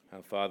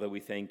Father, we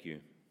thank you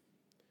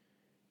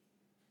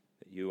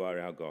that you are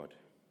our God,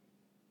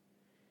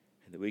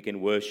 and that we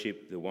can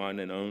worship the one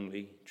and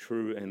only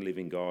true and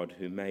living God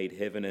who made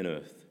heaven and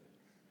earth.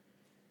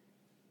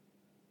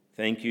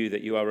 Thank you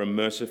that you are a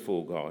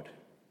merciful God,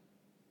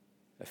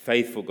 a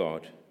faithful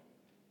God,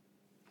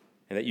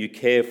 and that you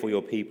care for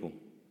your people.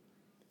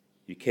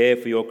 You care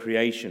for your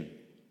creation.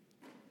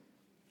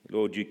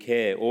 Lord, you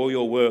care. All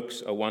your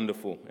works are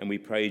wonderful, and we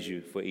praise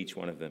you for each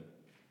one of them.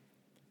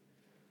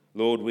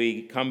 Lord,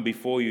 we come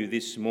before you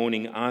this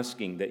morning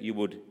asking that you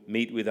would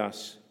meet with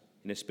us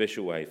in a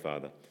special way,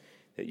 Father,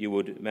 that you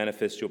would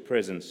manifest your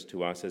presence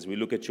to us as we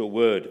look at your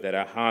word, that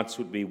our hearts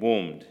would be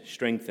warmed,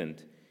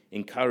 strengthened,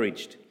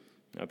 encouraged.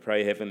 I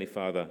pray, Heavenly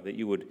Father, that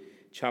you would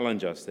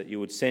challenge us, that you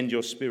would send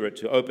your Spirit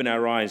to open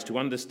our eyes to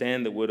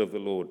understand the word of the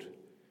Lord,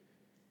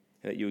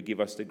 and that you would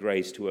give us the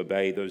grace to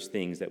obey those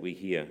things that we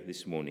hear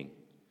this morning.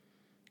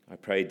 I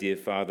pray, dear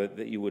Father,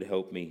 that you would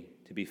help me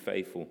to be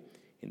faithful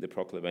in the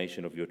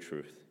proclamation of your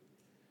truth,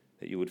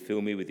 that you would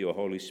fill me with your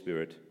Holy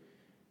Spirit,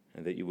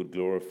 and that you would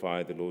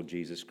glorify the Lord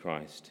Jesus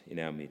Christ in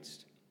our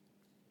midst.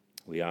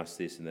 We ask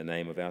this in the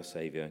name of our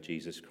Saviour,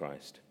 Jesus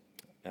Christ,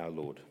 our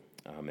Lord.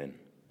 Amen.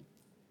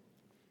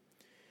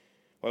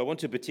 Well, I want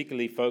to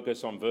particularly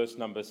focus on verse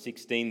number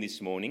 16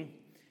 this morning,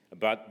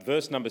 but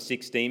verse number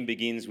 16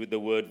 begins with the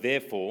word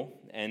therefore,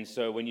 and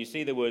so when you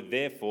see the word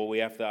therefore, we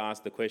have to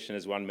ask the question,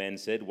 as one man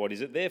said, what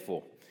is it there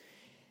for?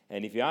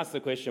 And if you ask the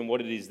question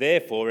what it is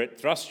there for, it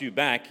thrusts you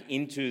back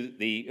into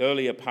the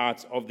earlier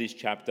parts of this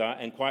chapter,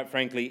 and quite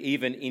frankly,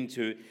 even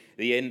into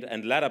the end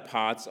and latter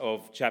parts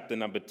of chapter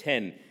number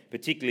 10,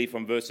 particularly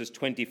from verses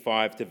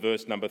 25 to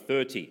verse number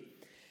 30.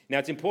 Now,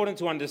 it's important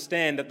to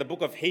understand that the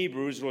book of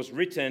Hebrews was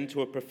written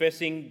to a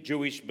professing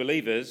Jewish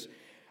believers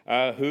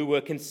who were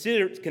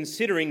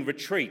considering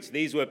retreat.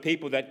 These were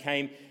people that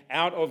came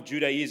out of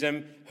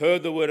Judaism,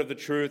 heard the word of the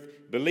truth,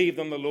 believed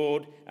on the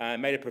Lord,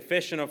 made a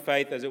profession of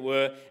faith, as it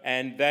were,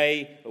 and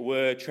they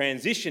were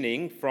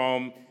transitioning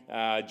from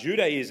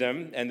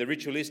Judaism and the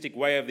ritualistic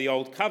way of the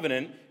Old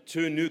Covenant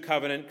to New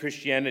Covenant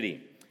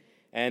Christianity.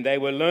 And they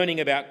were learning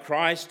about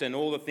Christ and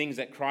all the things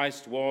that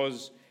Christ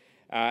was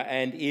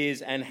and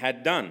is and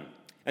had done.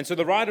 And so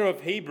the writer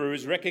of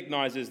Hebrews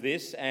recognizes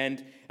this,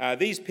 and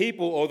these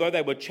people, although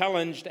they were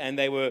challenged and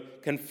they were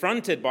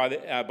confronted by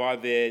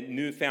their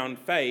newfound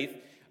faith,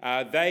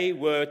 they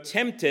were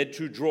tempted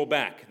to draw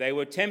back. They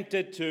were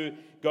tempted to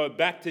go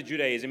back to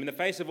Judaism. In the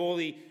face of all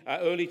the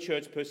early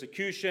church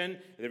persecution,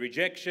 the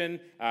rejection,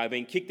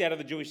 being kicked out of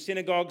the Jewish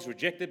synagogues,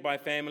 rejected by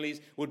families,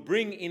 would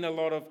bring in a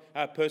lot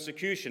of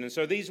persecution. And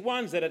so these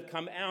ones that had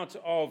come out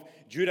of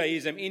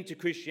Judaism into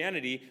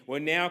Christianity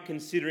were now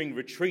considering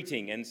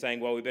retreating and saying,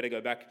 well, we better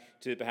go back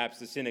to perhaps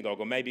the synagogue,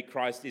 or maybe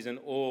Christ isn't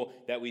all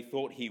that we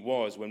thought he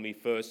was when we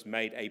first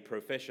made a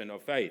profession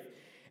of faith.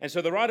 And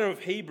so the writer of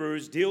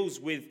Hebrews deals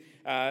with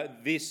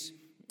these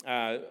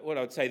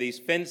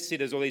fence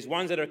sitters, or these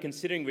ones that are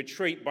considering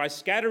retreat, by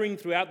scattering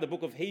throughout the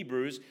book of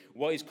Hebrews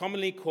what is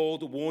commonly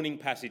called warning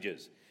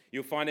passages.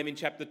 You'll find them in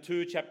chapter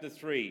 2, chapter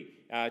 3,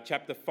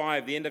 chapter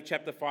 5, the end of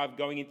chapter 5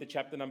 going into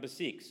chapter number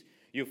 6.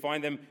 You'll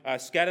find them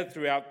scattered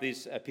throughout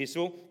this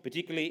epistle,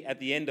 particularly at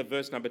the end of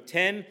verse number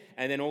 10,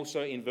 and then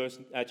also in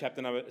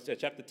chapter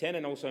 10,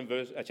 and also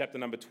in chapter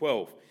number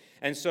 12.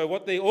 And so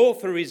what the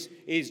author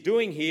is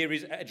doing here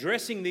is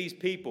addressing these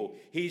people.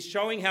 He's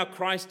showing how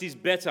Christ is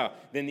better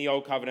than the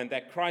Old Covenant,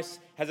 that Christ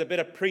has a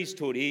better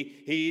priesthood.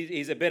 He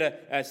is a better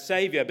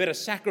Savior, a better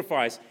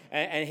sacrifice,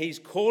 and he's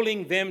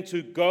calling them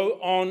to go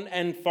on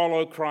and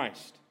follow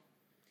Christ.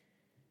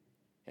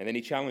 And then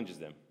he challenges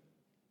them.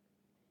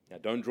 Now,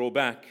 don't draw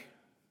back.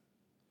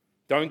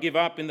 Don't give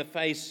up in the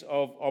face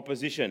of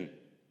opposition.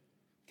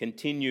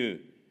 Continue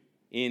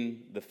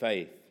in the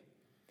faith.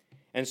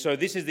 And so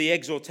this is the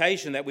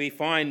exhortation that we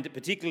find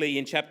particularly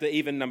in chapter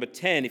even number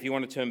 10. If you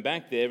want to turn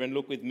back there and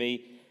look with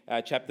me,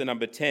 chapter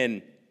number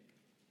 10,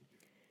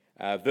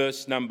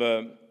 verse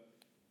number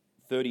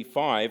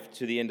 35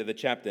 to the end of the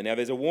chapter. Now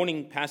there's a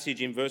warning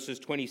passage in verses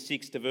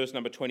 26 to verse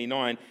number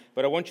 29,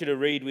 but I want you to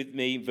read with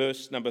me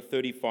verse number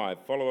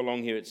 35. Follow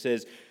along here. It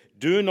says,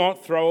 "Do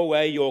not throw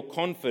away your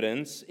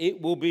confidence,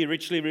 it will be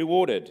richly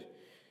rewarded.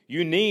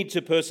 You need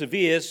to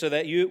persevere so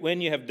that when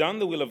you have done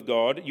the will of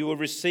God, you will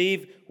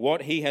receive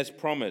what he has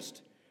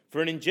promised.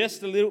 For in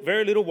just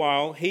very little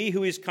while, he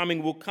who is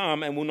coming will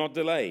come and will not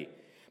delay.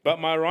 But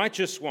my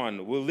righteous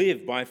one will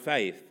live by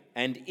faith,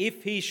 and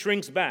if he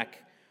shrinks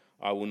back,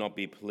 I will not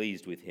be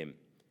pleased with him.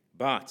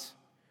 But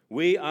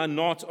we are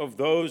not of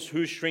those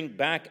who shrink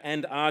back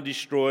and are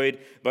destroyed,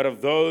 but of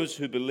those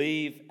who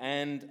believe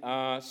and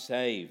are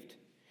saved."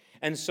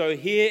 And so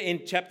here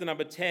in chapter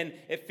number 10,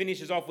 it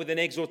finishes off with an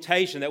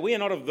exhortation that we are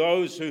not of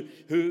those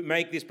who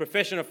make this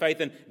profession of faith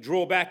and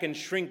draw back and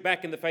shrink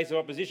back in the face of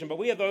opposition, but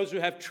we are those who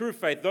have true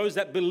faith, those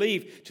that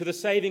believe to the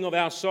saving of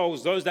our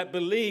souls, those that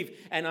believe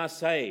and are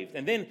saved.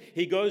 And then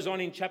he goes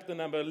on in chapter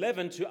number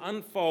 11 to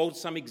unfold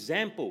some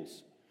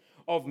examples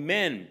of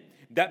men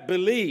that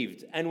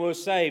believed and were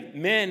saved,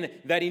 men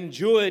that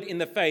endured in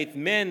the faith,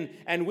 men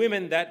and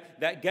women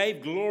that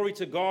gave glory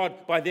to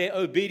God by their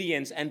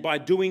obedience and by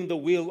doing the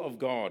will of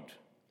God.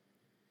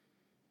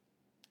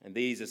 And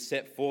these are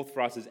set forth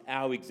for us as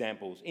our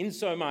examples,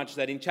 insomuch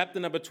that in chapter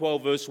number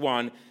 12, verse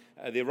 1,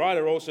 the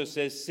writer also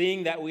says,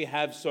 seeing that we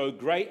have so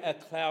great a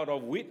cloud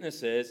of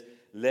witnesses,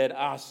 let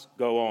us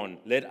go on.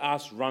 Let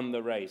us run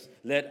the race.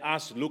 Let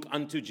us look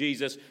unto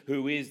Jesus,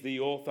 who is the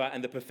author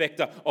and the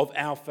perfecter of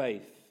our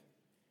faith.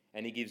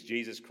 And he gives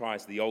Jesus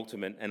Christ the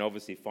ultimate and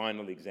obviously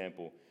final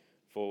example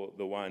for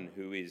the one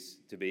who is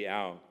to be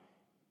our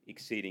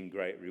exceeding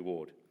great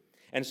reward.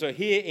 And so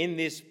here in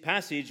this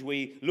passage,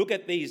 we look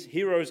at these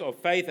heroes of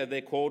faith, as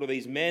they're called, or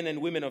these men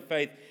and women of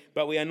faith,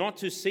 but we are not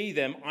to see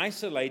them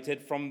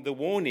isolated from the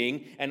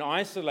warning and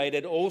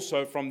isolated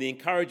also from the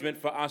encouragement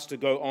for us to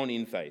go on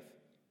in faith.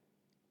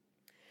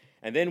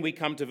 And then we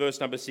come to verse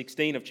number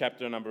 16 of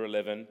chapter number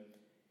 11,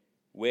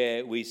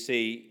 where we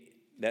see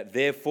that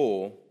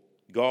therefore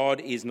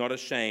God is not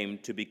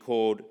ashamed to be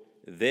called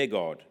their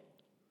God,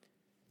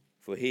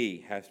 for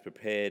he has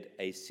prepared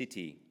a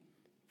city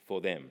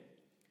for them.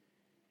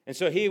 And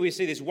so here we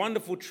see this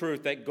wonderful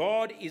truth that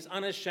God is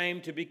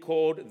unashamed to be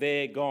called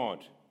their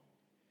God.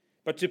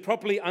 But to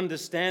properly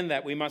understand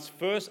that, we must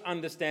first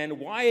understand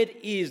why it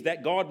is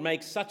that God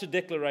makes such a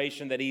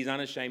declaration that he is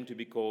unashamed to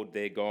be called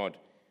their God.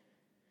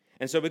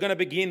 And so we're going to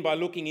begin by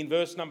looking in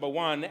verse number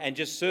 1 and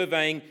just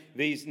surveying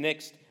these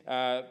next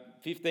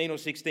 15 or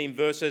 16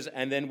 verses,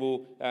 and then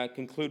we'll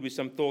conclude with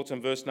some thoughts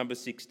on verse number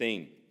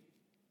 16.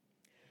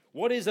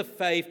 What is a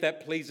faith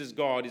that pleases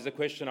God is a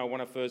question I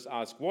want to first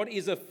ask. What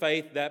is a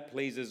faith that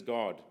pleases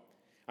God?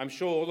 I'm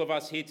sure all of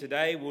us here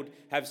today would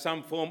have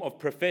some form of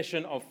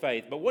profession of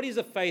faith, but what is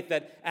a faith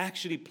that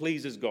actually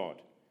pleases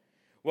God?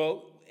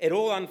 Well, it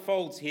all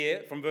unfolds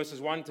here from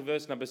verses 1 to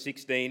verse number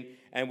 16,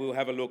 and we'll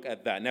have a look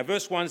at that. Now,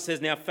 verse 1 says,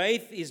 now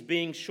faith is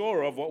being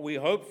sure of what we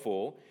hope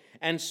for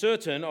and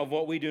certain of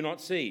what we do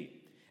not see.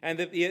 And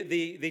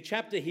the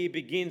chapter here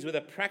begins with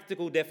a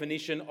practical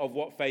definition of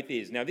what faith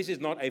is. Now, this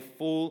is not a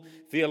full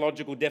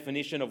theological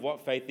definition of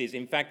what faith is.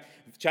 In fact,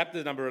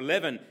 chapter number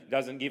 11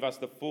 doesn't give us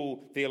the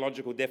full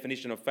theological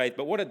definition of faith.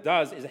 But what it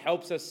does is it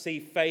helps us see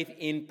faith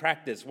in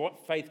practice,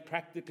 what faith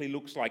practically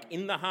looks like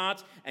in the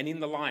heart and in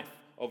the life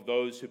of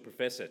those who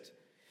profess it.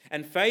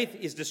 And faith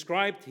is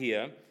described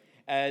here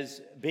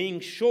as being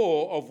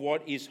sure of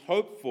what is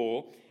hoped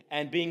for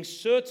and being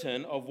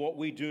certain of what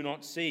we do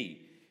not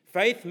see.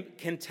 Faith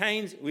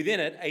contains within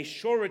it a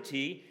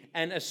surety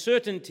and a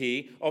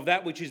certainty of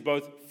that which is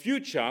both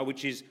future,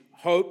 which is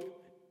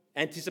hope,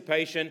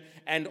 anticipation,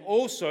 and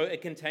also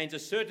it contains a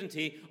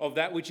certainty of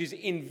that which is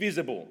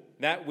invisible,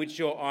 that which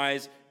your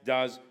eyes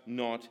does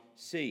not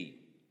see.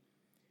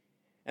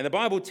 And the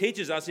Bible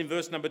teaches us in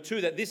verse number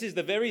 2 that this is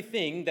the very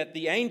thing that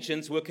the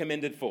ancients were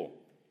commended for.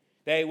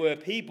 They were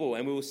people,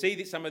 and we will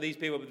see some of these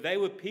people, but they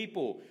were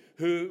people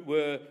who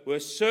were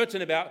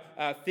certain about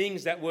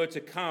things that were to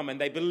come,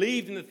 and they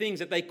believed in the things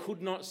that they could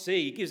not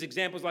see. He gives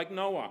examples like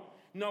Noah.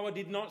 Noah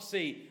did not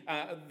see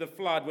the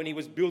flood when he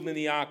was building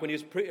the ark, when he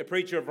was a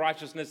preacher of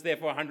righteousness there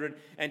for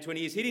 120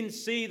 years. He didn't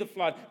see the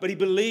flood, but he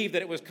believed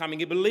that it was coming.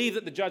 He believed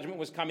that the judgment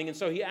was coming, and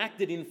so he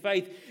acted in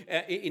faith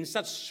in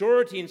such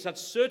surety, in such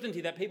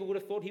certainty that people would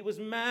have thought he was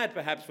mad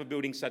perhaps for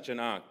building such an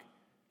ark.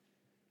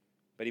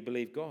 But he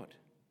believed God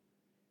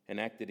and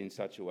acted in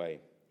such a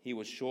way. He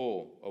was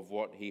sure of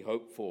what he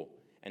hoped for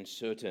and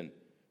certain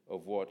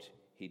of what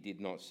he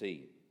did not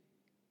see.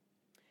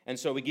 And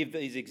so we give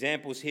these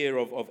examples here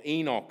of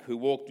Enoch, who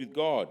walked with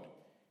God,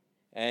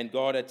 and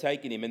God had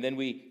taken him. And then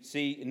we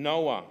see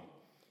Noah.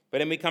 But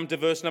then we come to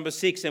verse number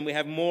 6, and we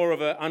have more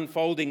of an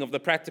unfolding of the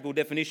practical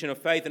definition of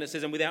faith. And it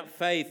says, and without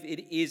faith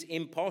it is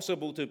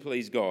impossible to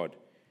please God,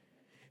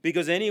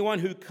 because anyone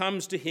who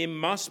comes to him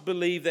must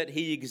believe that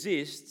he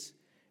exists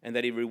and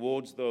that he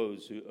rewards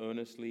those who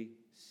earnestly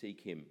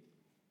seek him.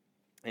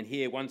 And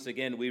here, once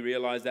again, we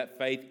realize that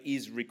faith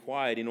is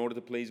required in order to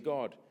please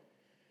God.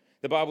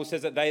 The Bible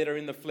says that they that are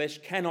in the flesh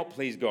cannot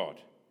please God.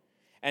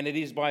 And it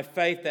is by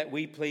faith that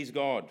we please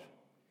God.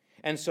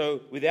 And so,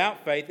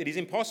 without faith, it is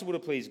impossible to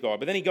please God.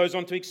 But then he goes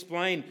on to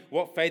explain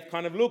what faith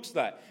kind of looks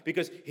like.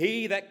 Because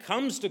he that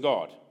comes to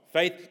God,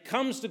 faith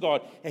comes to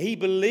God, and he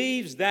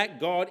believes that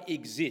God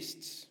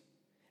exists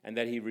and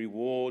that he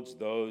rewards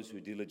those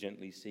who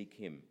diligently seek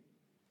him.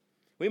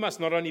 We must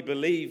not only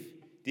believe,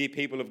 dear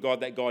people of God,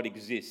 that God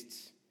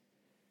exists.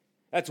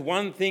 That's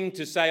one thing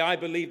to say, I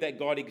believe that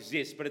God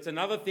exists, but it's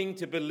another thing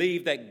to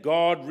believe that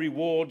God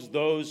rewards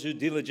those who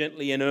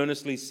diligently and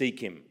earnestly seek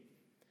him.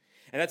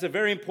 And that's a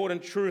very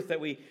important truth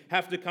that we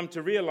have to come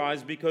to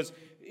realize, because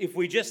if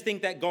we just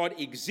think that God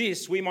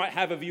exists, we might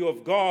have a view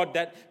of God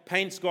that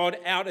paints God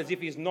out as if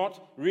he's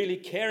not really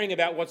caring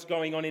about what's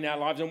going on in our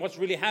lives and what's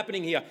really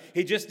happening here.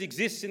 He just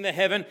exists in the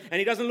heaven, and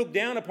he doesn't look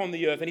down upon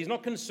the earth, and he's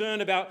not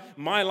concerned about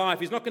my life.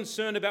 He's not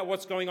concerned about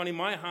what's going on in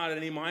my heart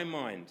and in my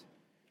mind.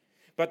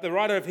 But the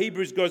writer of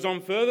Hebrews goes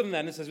on further than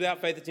that and says,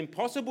 without faith it's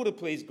impossible to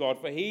please God,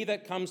 for he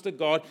that comes to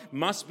God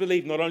must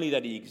believe not only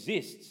that he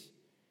exists,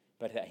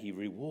 but that he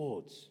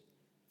rewards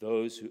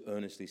those who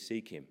earnestly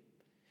seek him.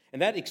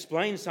 And that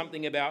explains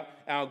something about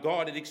our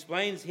God. It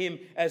explains him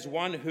as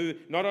one who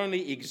not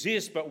only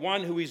exists, but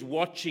one who is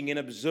watching and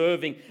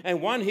observing,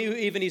 and one who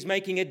even is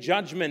making a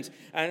judgment,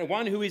 and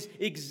one who is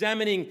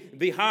examining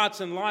the hearts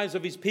and lives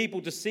of his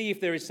people to see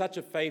if there is such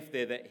a faith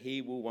there that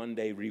he will one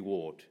day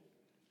reward.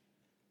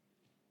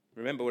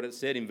 Remember what it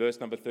said in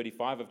verse number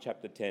 35 of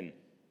chapter 10,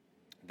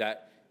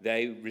 that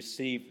they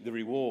received the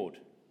reward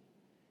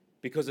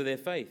because of their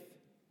faith.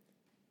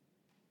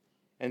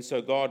 And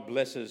so God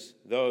blesses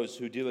those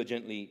who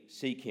diligently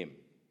seek him.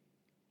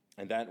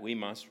 And that we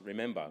must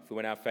remember. If we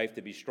want our faith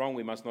to be strong,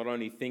 we must not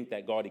only think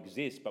that God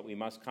exists, but we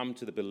must come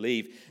to the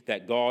belief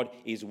that God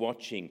is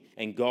watching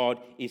and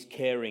God is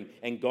caring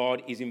and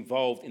God is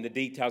involved in the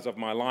details of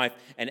my life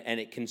and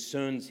it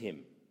concerns him.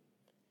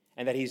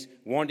 And that he's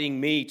wanting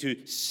me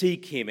to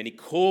seek him and he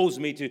calls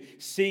me to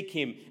seek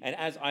him. And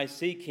as I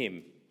seek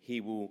him,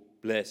 he will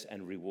bless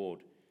and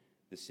reward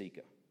the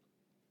seeker.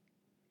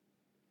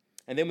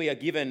 And then we are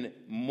given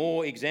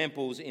more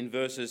examples in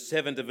verses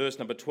 7 to verse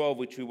number 12,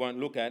 which we won't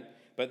look at,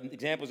 but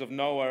examples of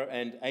Noah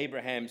and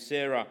Abraham,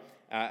 Sarah,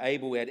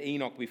 Abel. We had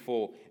Enoch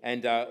before,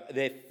 and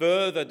they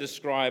further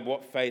describe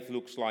what faith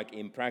looks like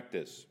in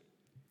practice.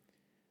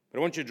 But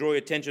I want you to draw your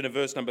attention to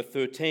verse number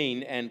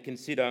 13 and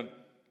consider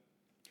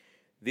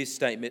this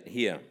statement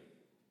here.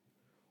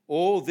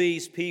 All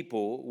these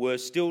people were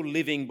still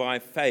living by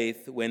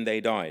faith when they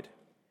died.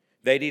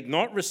 They did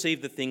not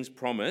receive the things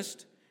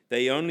promised.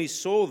 They only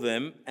saw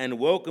them and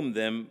welcomed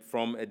them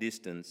from a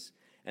distance,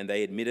 and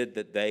they admitted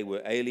that they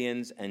were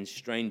aliens and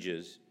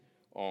strangers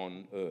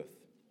on earth.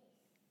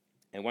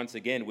 And once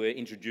again, we're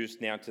introduced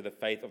now to the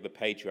faith of the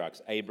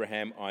patriarchs,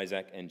 Abraham,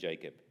 Isaac, and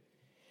Jacob.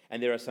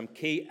 And there are some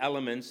key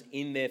elements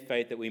in their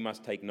faith that we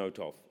must take note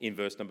of in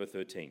verse number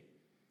 13. It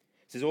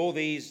says, all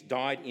these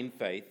died in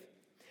faith,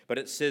 but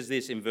it says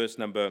this in verse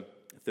number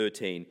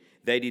 13.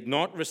 They did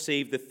not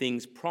receive the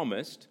things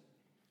promised.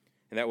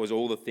 And that was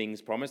all the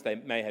things promised. They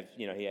may have,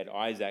 he had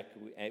Isaac,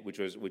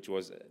 which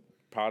was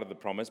part of the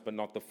promise, but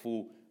not the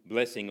full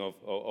blessing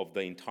of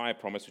the entire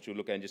promise, which we'll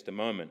look at in just a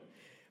moment.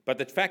 But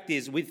the fact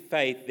is, with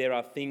faith, there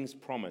are things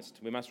promised.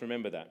 We must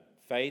remember that.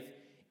 Faith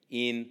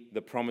in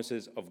the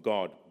promises of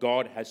God.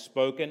 God has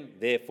spoken,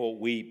 therefore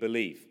we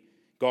believe.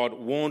 God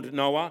warned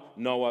Noah,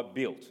 Noah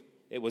built.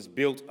 It was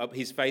built up,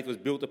 his faith was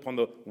built upon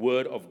the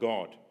word of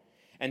God.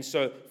 And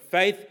so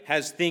faith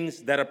has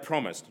things that are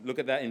promised. Look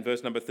at that in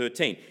verse number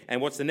 13.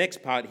 And what's the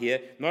next part here?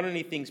 Not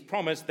only things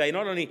promised, they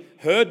not only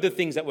heard the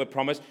things that were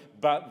promised,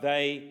 but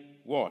they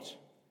what?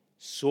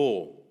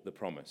 Saw the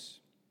promise.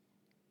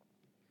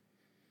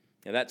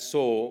 Now that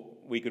saw,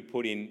 we could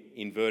put in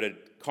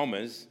inverted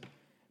commas,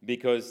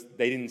 because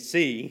they didn't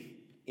see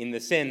in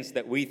the sense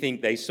that we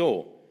think they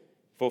saw.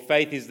 For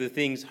faith is the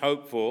things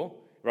hoped for,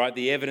 right?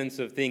 The evidence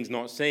of things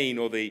not seen,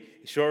 or the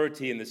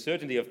surety and the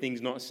certainty of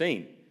things not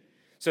seen.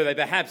 So they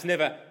perhaps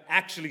never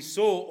actually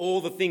saw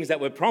all the things that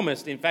were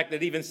promised. In fact,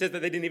 it even says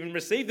that they didn't even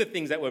receive the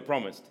things that were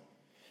promised.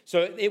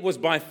 So it was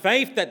by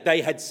faith that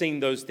they had seen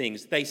those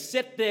things. They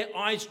set their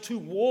eyes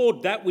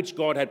toward that which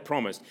God had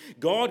promised.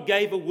 God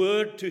gave a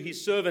word to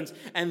his servants,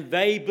 and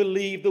they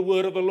believed the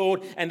word of the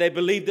Lord, and they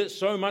believed it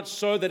so much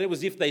so that it was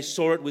as if they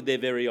saw it with their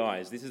very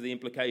eyes. This is the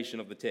implication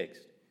of the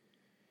text.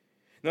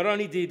 Not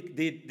only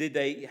did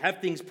they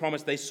have things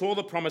promised, they saw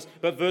the promise,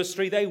 but verse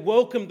 3, they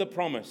welcomed the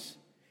promise,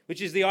 which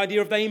is the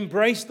idea of they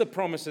embraced the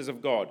promises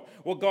of God.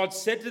 What God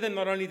said to them,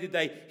 not only did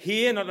they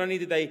hear, not only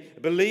did they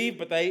believe,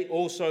 but they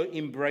also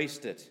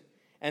embraced it.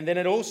 And then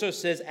it also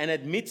says, and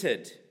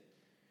admitted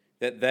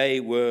that they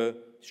were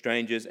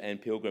strangers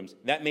and pilgrims.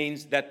 That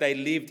means that they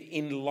lived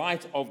in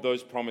light of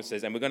those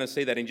promises. And we're going to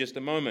see that in just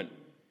a moment.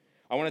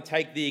 I want to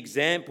take the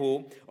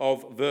example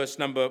of verse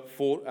number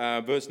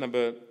 8,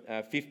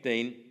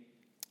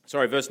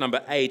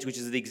 which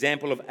is the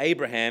example of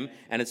Abraham,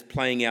 and it's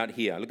playing out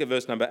here. Look at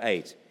verse number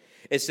 8.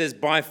 It says,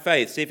 by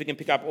faith, see if we can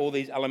pick up all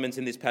these elements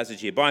in this passage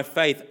here. By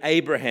faith,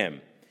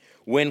 Abraham,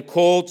 when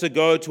called to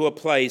go to a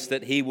place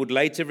that he would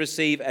later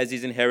receive as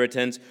his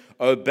inheritance,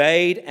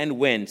 obeyed and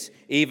went,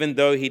 even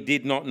though he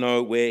did not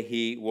know where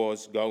he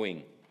was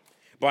going.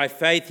 By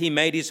faith, he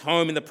made his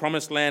home in the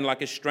promised land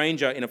like a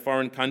stranger in a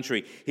foreign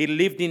country. He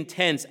lived in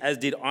tents, as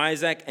did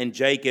Isaac and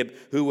Jacob,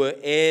 who were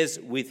heirs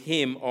with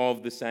him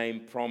of the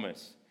same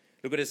promise.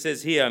 Look what it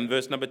says here in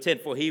verse number 10.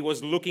 For he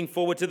was looking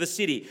forward to the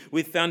city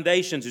with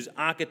foundations, whose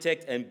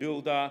architect and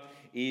builder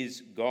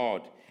is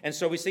God. And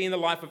so we see in the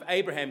life of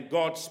Abraham,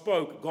 God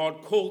spoke,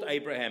 God called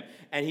Abraham,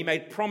 and he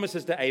made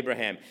promises to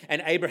Abraham.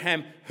 And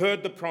Abraham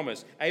heard the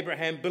promise.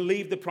 Abraham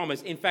believed the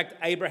promise. In fact,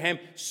 Abraham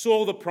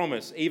saw the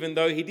promise, even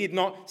though he did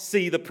not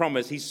see the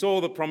promise. He saw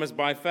the promise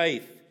by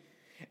faith.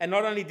 And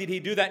not only did he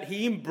do that,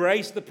 he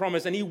embraced the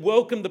promise and he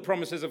welcomed the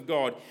promises of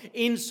God,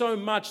 in so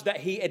much that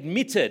he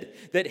admitted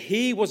that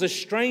he was a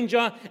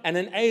stranger and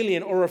an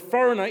alien or a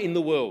foreigner in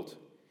the world.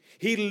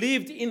 He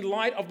lived in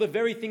light of the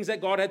very things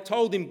that God had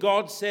told him.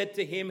 God said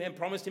to him and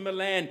promised him a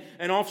land,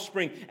 an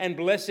offspring, and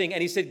blessing.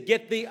 And he said,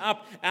 get thee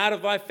up out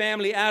of thy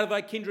family, out of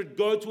thy kindred,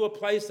 go to a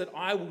place that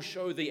I will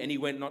show thee. And he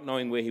went not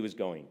knowing where he was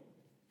going.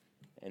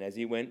 And as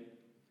he went,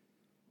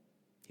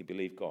 He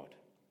believed God.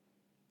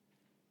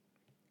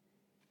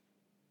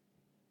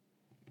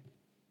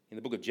 In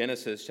the book of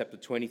Genesis, chapter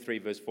 23,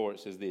 verse 4, it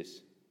says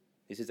this.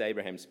 This is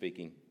Abraham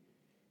speaking.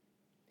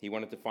 He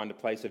wanted to find a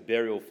place of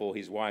burial for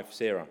his wife,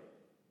 Sarah.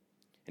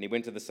 And he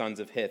went to the sons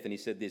of Heth and he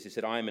said this. He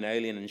said, I am an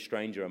alien and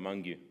stranger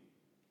among you.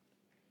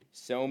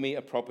 Sell me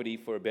a property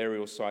for a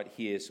burial site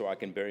here so I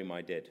can bury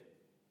my dead.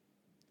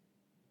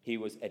 He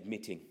was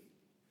admitting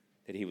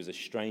that he was a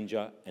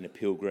stranger and a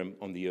pilgrim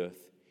on the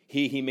earth.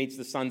 Here he meets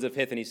the sons of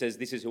Heth and he says,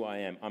 this is who I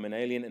am. I'm an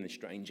alien and a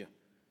stranger.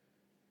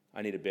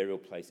 I need a burial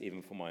place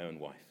even for my own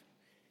wife.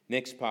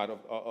 Next part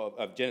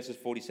of Genesis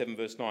 47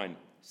 verse 9.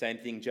 Same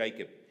thing,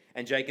 Jacob.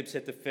 And Jacob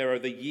said to Pharaoh,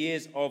 the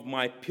years of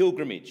my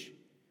pilgrimage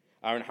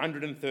are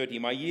 130.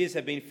 My years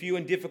have been few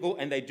and difficult,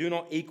 and they do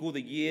not equal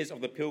the years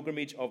of the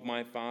pilgrimage of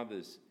my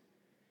fathers.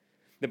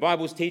 The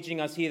Bible's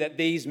teaching us here that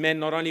these men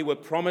not only were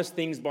promised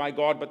things by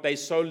God, but they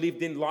so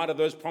lived in light of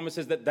those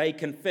promises that they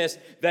confessed,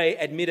 they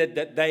admitted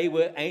that they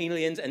were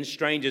aliens and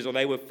strangers, or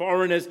they were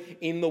foreigners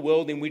in the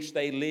world in which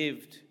they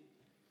lived.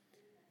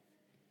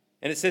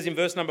 And it says in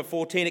verse number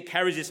 14, it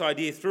carries this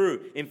idea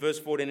through in verse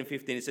 14 and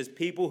 15. It says,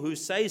 people who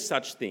say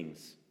such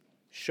things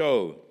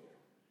show.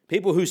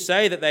 People who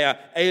say that they are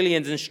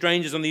aliens and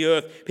strangers on the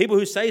earth, people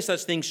who say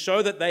such things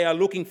show that they are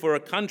looking for a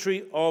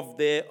country of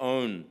their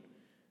own.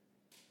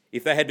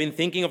 If they had been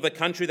thinking of the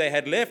country they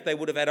had left, they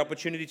would have had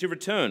opportunity to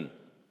return.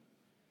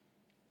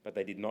 But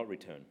they did not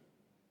return.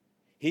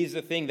 Here's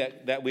the thing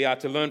that we are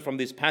to learn from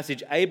this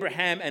passage.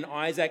 Abraham and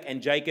Isaac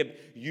and Jacob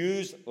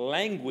used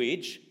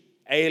language,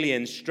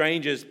 aliens,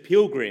 strangers,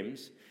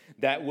 pilgrims,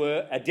 that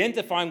were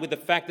identifying with the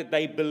fact that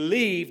they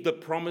believed the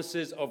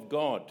promises of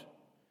God.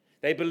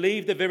 They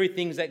believed the very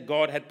things that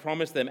God had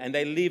promised them, and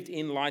they lived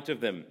in light of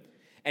them.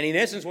 And in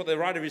essence, what the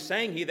writer is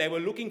saying here, they were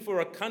looking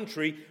for a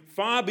country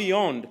far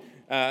beyond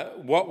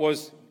what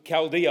was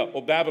Chaldea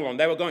or Babylon.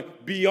 They were going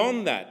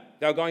beyond that.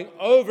 They were going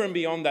over and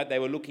beyond that. They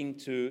were looking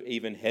to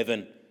even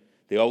heaven,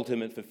 the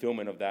ultimate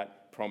fulfillment of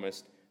that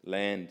promised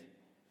land.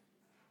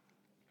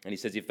 And he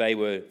says if they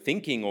were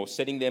thinking or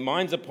setting their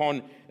minds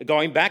upon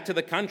going back to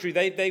the country,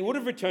 they would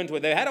have returned to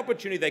it. They had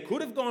opportunity. They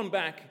could have gone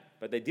back,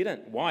 but they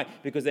didn't. Why?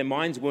 Because their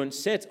minds weren't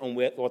set on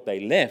what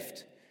they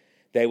left.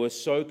 They were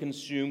so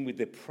consumed with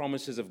the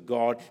promises of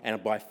God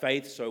and by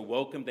faith so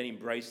welcomed and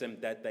embraced them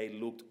that they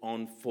looked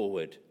on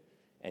forward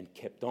and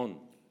kept on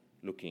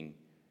looking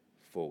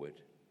forward.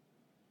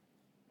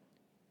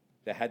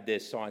 They had their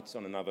sights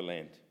on another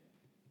land.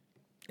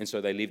 And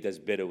so they lived as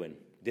Bedouin,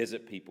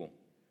 desert people,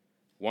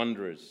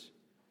 wanderers.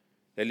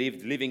 They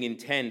lived living in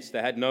tents.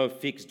 They had no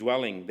fixed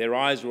dwelling. Their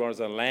eyes were as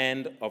a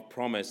land of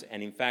promise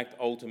and, in fact,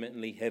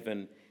 ultimately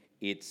heaven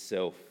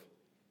itself.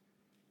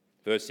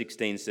 Verse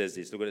 16 says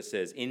this. Look what it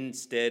says.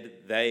 Instead,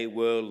 they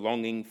were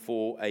longing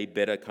for a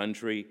better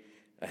country,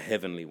 a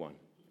heavenly one.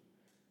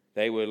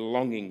 They were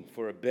longing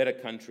for a better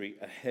country,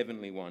 a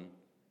heavenly one.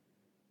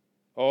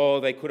 Oh,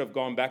 they could have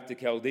gone back to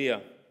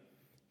Chaldea,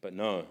 but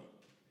no,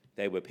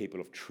 they were people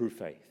of true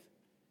faith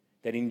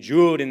that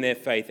endured in their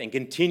faith and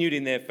continued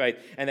in their faith,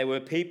 and they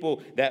were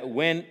people that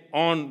went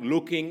on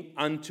looking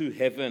unto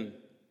heaven.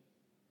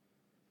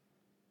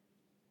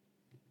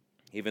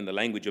 Even the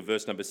language of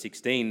verse number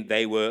 16,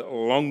 they were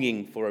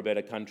longing for a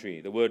better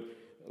country. The word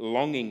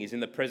longing is in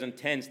the present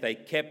tense. They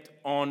kept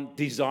on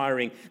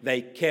desiring.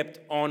 They kept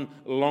on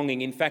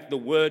longing. In fact, the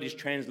word is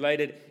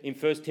translated in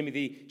 1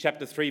 Timothy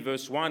chapter 3,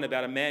 verse 1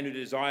 about a man who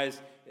desires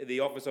the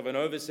office of an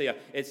overseer.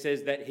 It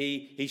says that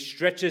he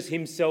stretches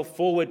himself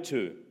forward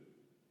to.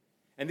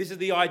 And this is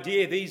the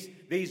idea.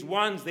 These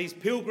ones, these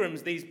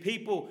pilgrims, these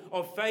people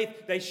of faith,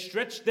 they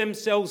stretched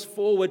themselves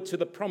forward to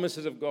the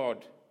promises of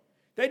God.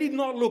 They did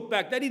not look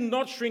back. They did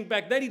not shrink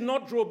back. They did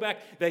not draw back.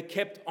 They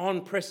kept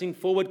on pressing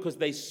forward because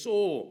they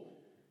saw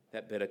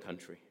that better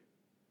country.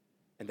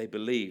 And they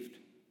believed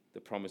the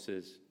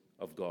promises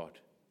of God.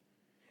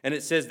 And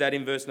it says that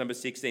in verse number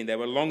 16, they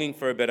were longing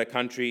for a better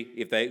country.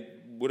 If they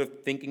would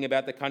have thinking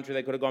about the country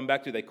they could have gone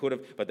back to, they could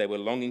have, but they were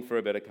longing for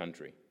a better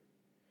country.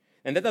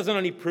 And that doesn't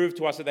only prove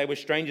to us that they were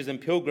strangers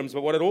and pilgrims,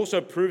 but what it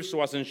also proves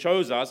to us and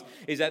shows us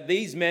is that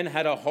these men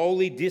had a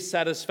holy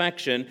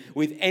dissatisfaction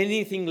with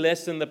anything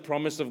less than the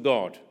promise of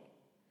God.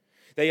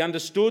 They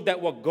understood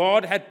that what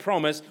God had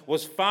promised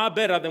was far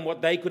better than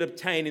what they could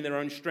obtain in their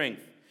own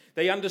strength.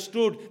 They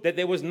understood that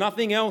there was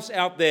nothing else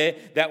out there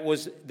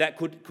that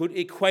could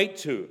equate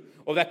to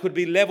or that could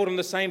be leveled on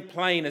the same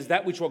plane as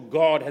that which what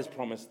God has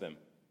promised them.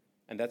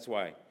 And that's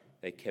why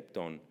they kept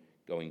on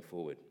going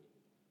forward.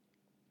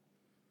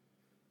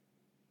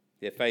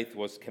 Their faith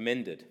was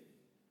commended.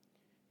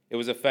 It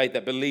was a faith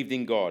that believed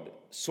in God,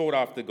 sought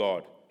after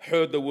God,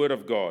 heard the word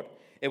of God.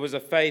 It was a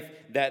faith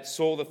that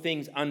saw the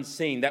things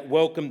unseen, that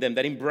welcomed them,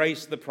 that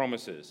embraced the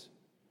promises.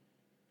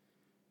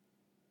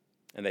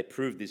 And they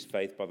proved this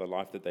faith by the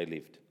life that they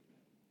lived.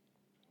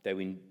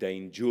 They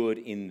endured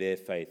in their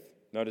faith.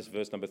 Notice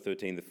verse number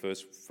 13, the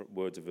first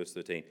words of verse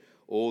 13.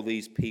 All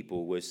these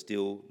people were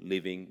still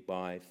living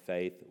by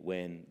faith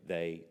when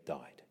they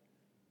died.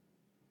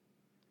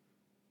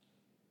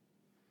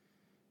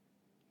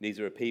 These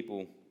are a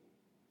people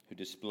who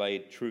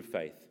displayed true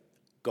faith,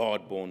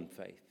 God-born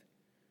faith.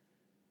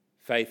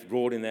 Faith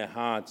wrought in their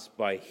hearts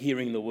by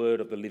hearing the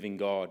word of the living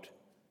God.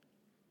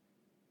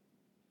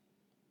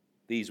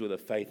 These were the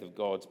faith of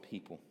God's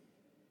people,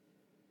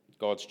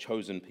 God's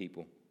chosen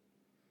people.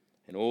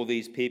 And all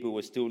these people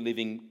were still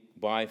living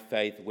by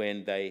faith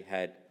when they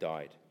had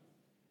died.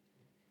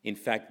 In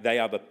fact, they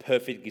are the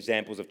perfect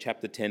examples of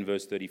chapter 10,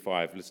 verse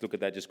 35. Let's look at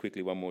that just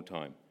quickly one more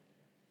time.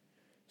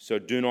 So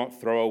do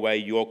not throw away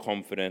your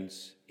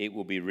confidence. It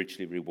will be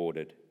richly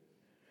rewarded.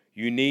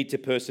 You need to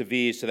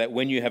persevere so that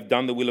when you have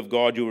done the will of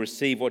God, you'll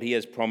receive what he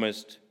has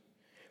promised.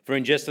 For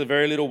in just a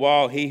very little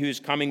while, he who's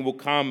coming will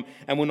come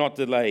and will not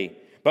delay.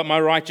 But my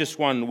righteous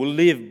one will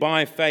live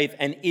by faith,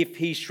 and if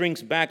he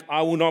shrinks back,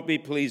 I will not be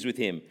pleased with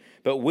him.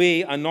 But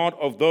we are not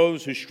of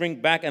those who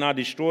shrink back and are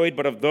destroyed,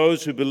 but of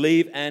those who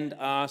believe and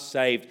are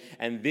saved.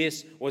 And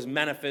this was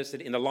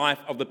manifested in the life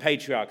of the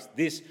patriarchs.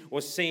 This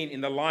was seen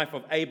in the life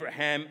of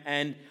Abraham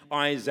and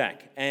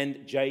Isaac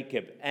and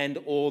Jacob and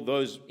all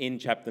those in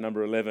chapter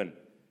number 11.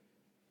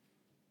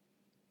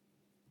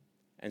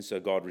 And so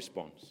God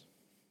responds.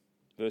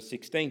 Verse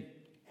 16.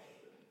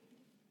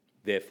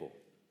 Therefore,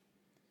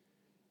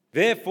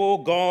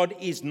 God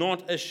is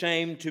not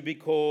ashamed to be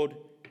called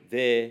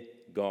their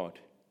God.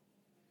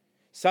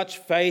 Such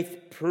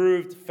faith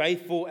proved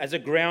faithful as a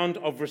ground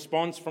of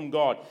response from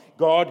God.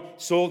 God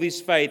saw this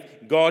faith.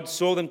 God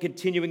saw them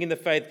continuing in the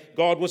faith.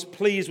 God was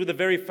pleased with the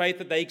very faith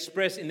that they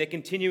expressed in their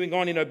continuing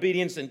on in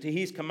obedience and to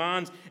his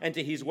commands and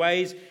to his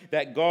ways,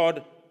 that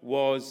God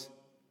was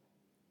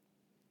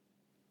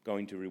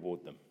going to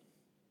reward them.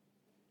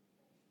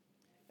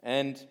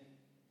 And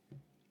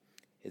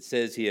it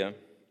says here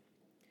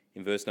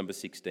in verse number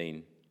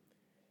 16,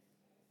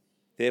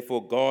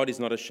 therefore God is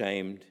not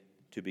ashamed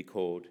to be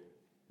called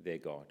their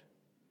God,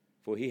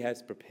 for he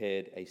has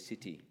prepared a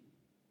city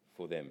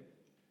for them.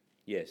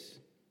 Yes,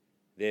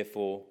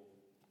 therefore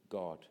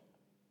God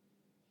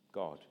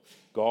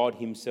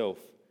himself,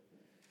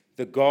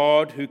 the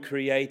God who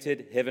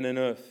created heaven and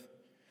earth,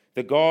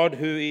 the God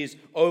who is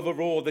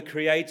over all, the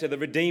creator, the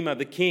redeemer,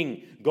 the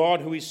king, God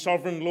who is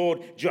sovereign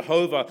Lord,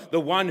 Jehovah, the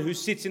one who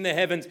sits in the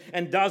heavens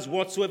and does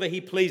whatsoever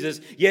he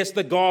pleases. Yes,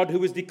 the God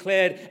who is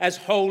declared as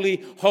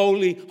holy,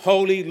 holy,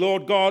 holy,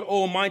 Lord God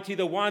Almighty,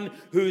 the one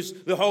whose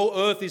the whole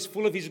earth is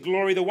full of his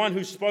glory, the one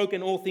who spoke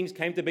and all things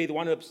came to be, the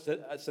one who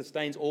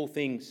sustains all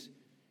things.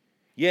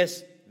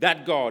 Yes,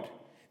 that God,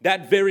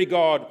 that very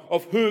God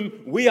of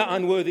whom we are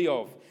unworthy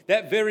of.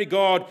 That very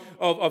God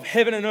of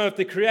heaven and earth,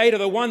 the creator,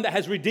 the one that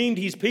has redeemed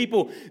his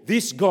people,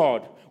 this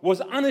God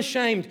was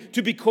unashamed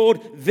to be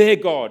called their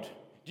God.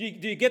 Do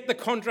you get the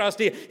contrast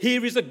here?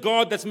 Here is a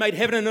God that's made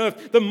heaven and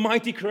earth, the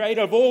mighty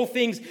creator of all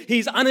things.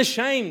 He's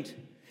unashamed.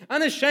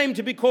 Unashamed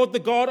to be called the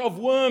God of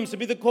worms, to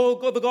be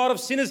called the God of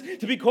sinners,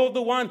 to be called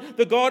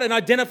the God and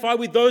identify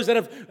with those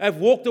that have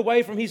walked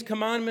away from his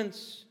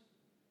commandments.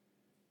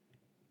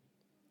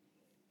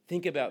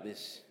 Think about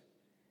this.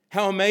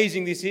 How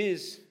amazing this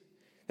is.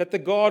 That the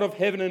God of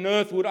heaven and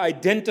earth would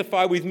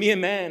identify with mere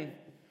man.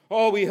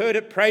 Oh, we heard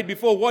it prayed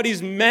before. What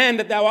is man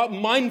that thou art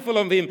mindful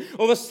of him?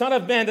 Or the son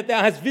of man that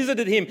thou hast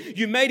visited him?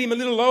 You made him a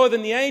little lower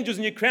than the angels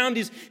and you crowned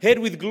his head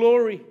with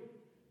glory.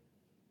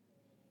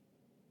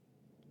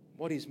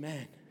 What is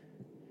man?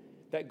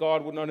 That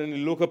God would not only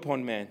look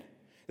upon man,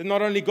 that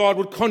not only God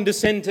would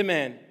condescend to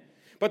man,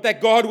 but that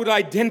God would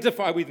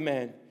identify with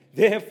man.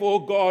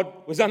 Therefore, God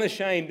was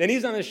unashamed and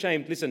is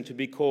unashamed, listen, to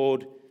be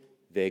called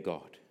their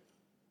God.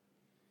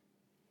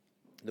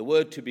 The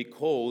word to be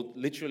called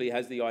literally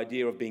has the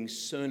idea of being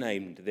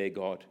surnamed their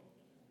God.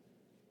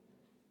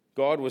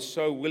 God was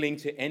so willing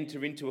to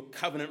enter into a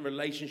covenant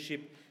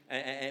relationship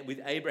with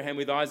Abraham,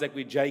 with Isaac,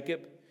 with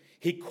Jacob.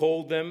 He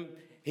called them.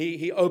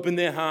 He opened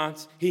their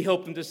hearts. He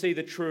helped them to see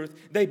the truth.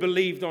 They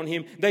believed on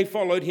him. They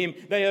followed him.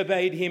 They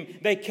obeyed him.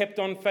 They kept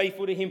on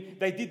faithful to him.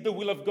 They did the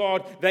will of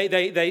God.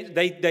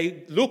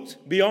 They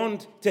looked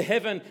beyond to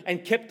heaven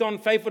and kept on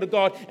faithful to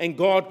God. And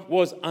God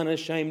was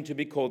unashamed to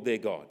be called their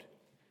God.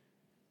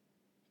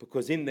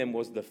 Because in them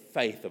was the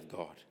faith of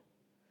God.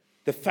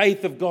 The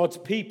faith of God's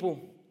people.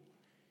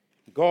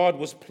 God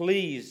was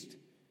pleased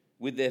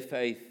with their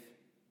faith.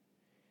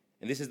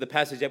 And this is the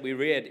passage that we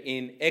read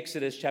in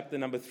Exodus chapter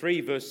number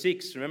 3, verse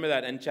 6. Remember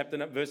that? And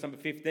verse number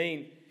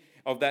 15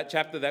 of that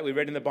chapter that we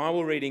read in the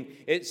Bible reading.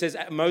 It says,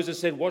 Moses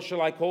said, what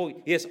shall I call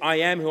you? Yes, I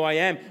am who I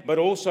am. But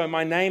also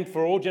my name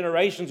for all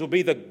generations will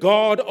be the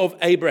God of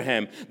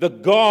Abraham, the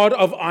God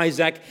of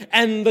Isaac,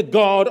 and the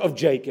God of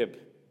Jacob.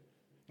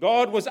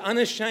 God was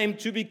unashamed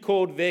to be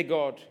called their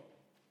God.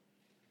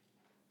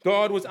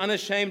 God was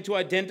unashamed to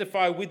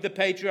identify with the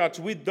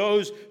patriarchs, with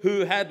those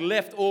who had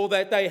left all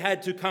that they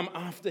had to come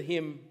after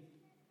him.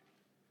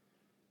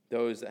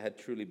 Those that had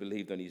truly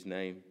believed on his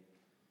name.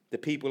 The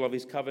people of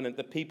his covenant,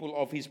 the people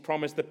of his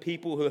promise, the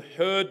people who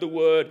heard the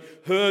word,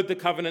 heard the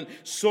covenant,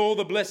 saw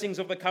the blessings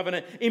of the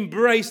covenant,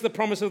 embraced the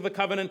promise of the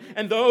covenant,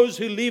 and those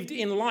who lived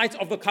in light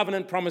of the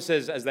covenant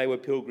promises as they were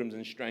pilgrims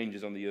and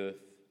strangers on the earth.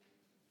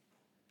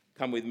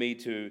 Come with me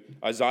to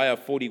Isaiah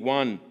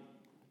 41.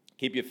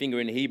 Keep your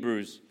finger in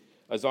Hebrews.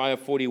 Isaiah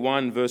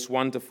 41, verse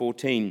 1 to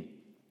 14.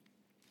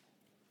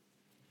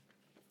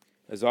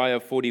 Isaiah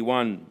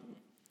 41,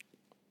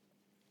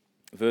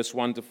 verse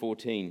 1 to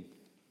 14.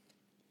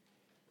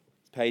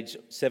 Page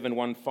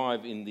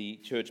 715 in the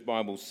Church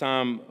Bible.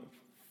 Psalm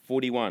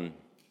 41,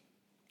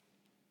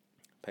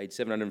 page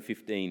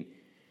 715.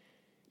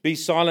 Be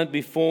silent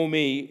before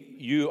me,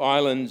 you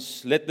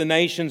islands. Let the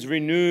nations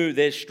renew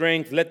their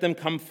strength. Let them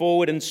come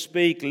forward and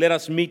speak. Let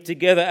us meet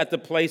together at the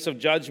place of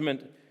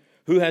judgment.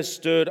 Who has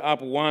stirred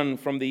up one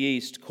from the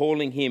east,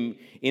 calling him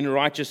in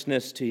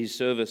righteousness to his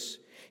service?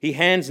 He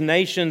hands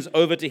nations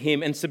over to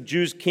him and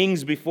subdues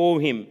kings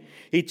before him.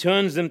 He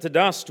turns them to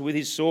dust with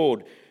his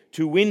sword,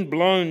 to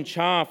wind-blown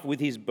chaff with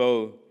his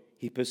bow.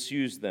 He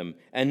pursues them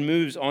and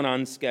moves on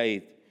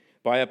unscathed,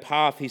 by a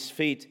path his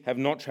feet have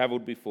not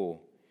traveled before.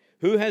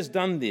 Who has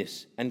done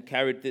this and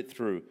carried it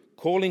through,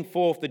 calling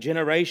forth the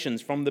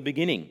generations from the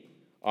beginning?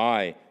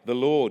 I, the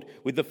Lord,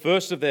 with the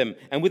first of them,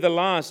 and with the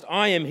last,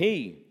 I am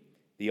he.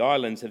 The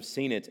islands have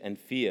seen it and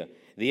fear.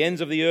 The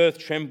ends of the earth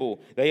tremble.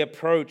 They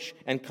approach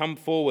and come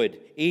forward.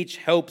 Each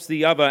helps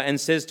the other and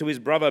says to his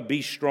brother,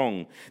 be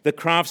strong. The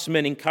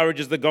craftsman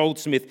encourages the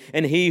goldsmith,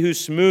 and he who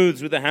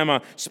smooths with the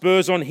hammer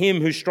spurs on him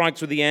who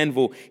strikes with the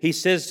anvil. He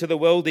says to the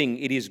welding,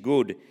 it is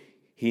good.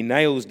 He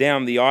nails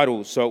down the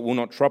idol so it will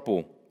not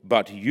trouble.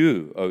 But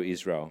you, O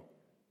Israel,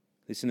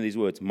 listen to these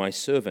words, my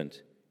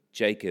servant,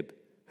 Jacob,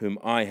 whom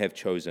I have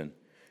chosen.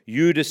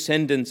 You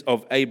descendants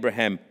of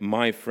Abraham,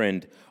 my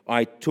friend,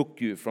 I took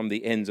you from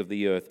the ends of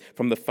the earth.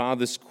 From the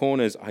farthest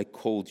corners I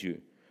called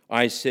you.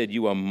 I said,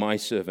 you are my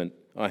servant.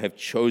 I have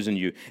chosen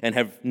you and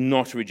have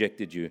not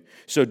rejected you.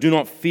 So do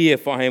not fear,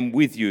 for I am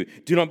with you.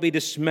 Do not be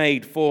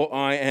dismayed, for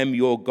I am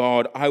your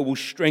God. I will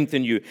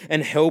strengthen you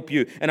and help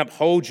you and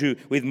uphold you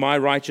with my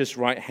righteous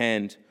right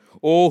hand.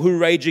 All who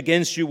rage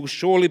against you will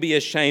surely be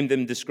ashamed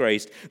and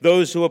disgraced.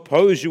 Those who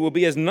oppose you will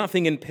be as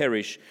nothing and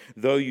perish.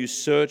 Though you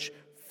search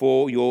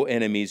for your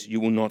enemies, you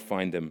will not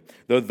find them.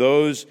 Though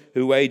those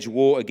who wage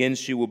war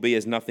against you will be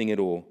as nothing at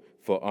all.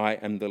 For I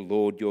am the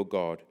Lord your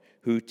God,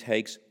 who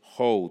takes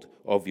hold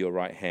of your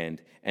right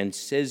hand and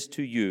says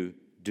to you,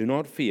 do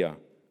not fear,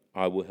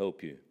 I will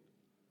help you.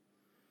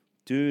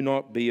 Do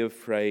not be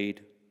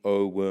afraid,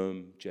 O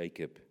worm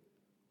Jacob,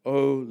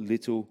 O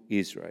little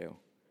Israel.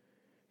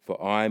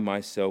 For I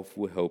myself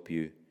will help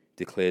you,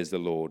 declares the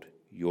Lord,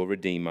 your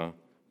Redeemer,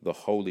 the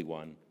Holy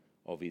One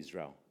of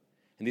Israel.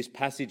 And this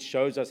passage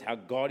shows us how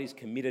God is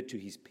committed to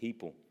his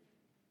people.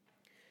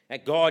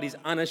 That God is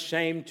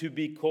unashamed to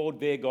be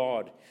called their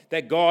God.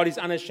 That God is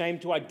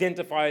unashamed to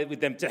identify with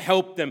them, to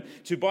help them,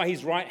 to by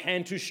his right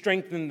hand to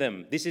strengthen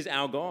them. This is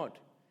our God.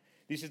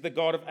 This is the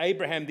God of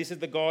Abraham. This is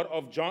the God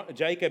of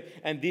Jacob.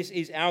 And this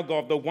is our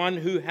God, the one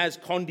who has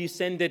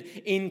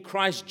condescended in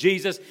Christ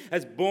Jesus,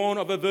 has born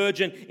of a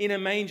virgin in a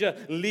manger,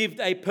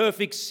 lived a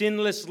perfect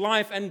sinless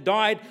life and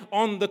died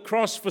on the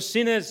cross for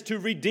sinners to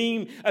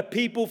redeem a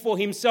people for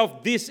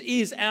himself. This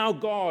is our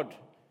God,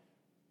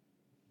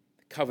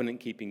 the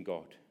covenant-keeping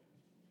God.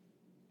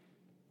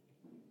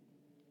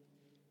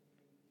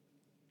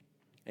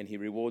 And he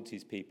rewards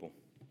his people.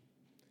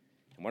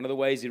 And one of the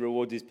ways he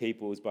rewards his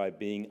people is by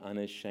being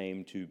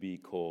unashamed to be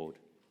called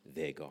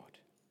their God.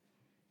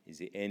 Is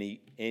there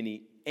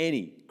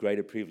any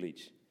greater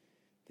privilege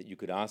that you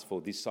could ask for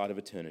this side of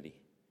eternity,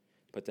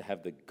 but to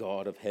have the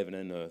God of heaven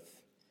and earth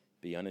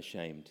be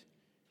unashamed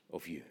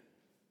of you,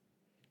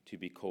 to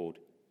be called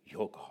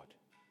your God?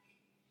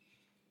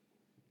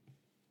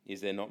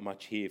 Is there not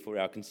much here for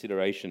our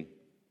consideration?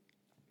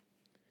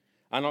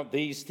 Are not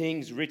these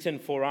things written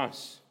for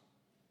us?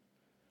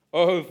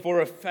 Oh,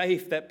 for a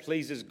faith that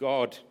pleases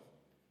God,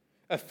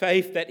 a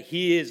faith that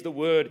hears the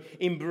word,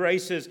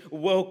 embraces,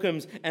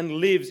 welcomes, and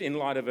lives in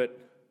light of it.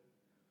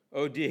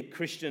 Oh, dear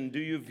Christian, do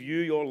you view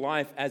your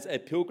life as a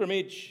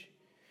pilgrimage?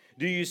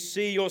 Do you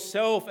see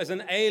yourself as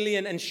an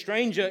alien and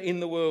stranger in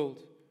the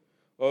world?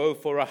 Oh,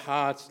 for a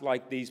heart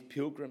like these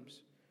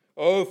pilgrims.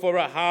 Oh, for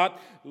a heart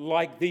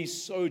like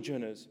these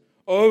sojourners.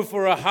 Oh,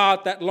 for a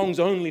heart that longs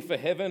only for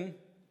heaven.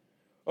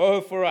 Oh,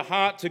 for a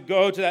heart to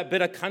go to that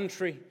better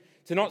country,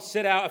 to not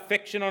set our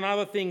affection on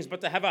other things,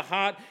 but to have a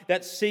heart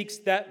that seeks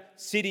that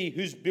city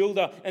whose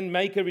builder and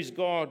maker is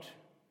God.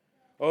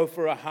 Oh,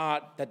 for a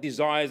heart that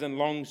desires and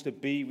longs to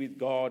be with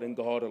God and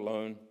God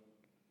alone.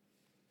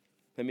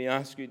 Let me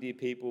ask you, dear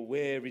people,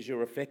 where is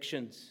your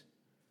affections?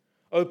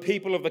 Oh,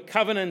 people of the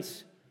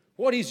covenant,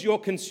 what is your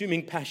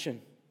consuming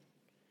passion?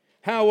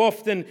 How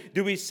often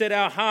do we set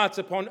our hearts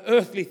upon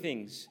earthly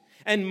things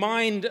and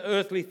mind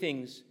earthly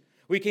things?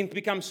 We can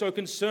become so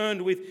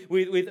concerned with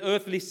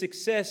earthly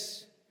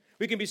success.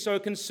 We can be so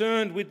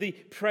concerned with the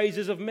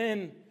praises of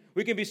men.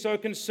 We can be so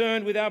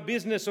concerned with our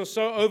business or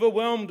so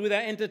overwhelmed with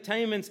our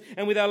entertainments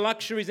and with our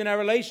luxuries and our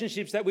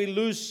relationships that we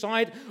lose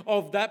sight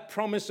of that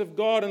promise of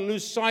God and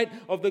lose sight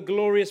of the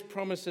glorious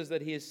promises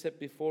that he has set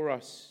before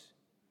us.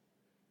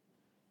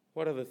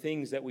 What are the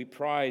things that we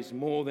prize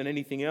more than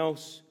anything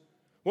else?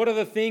 What are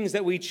the things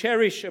that we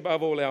cherish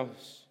above all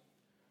else?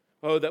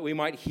 Oh, that we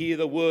might hear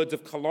the words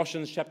of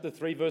Colossians chapter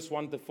 3, verse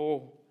 1 to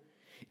 4.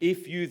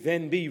 If you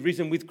then be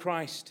risen with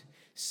Christ,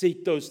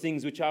 seek those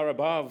things which are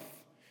above,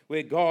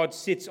 where God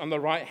sits on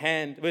the right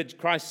hand, where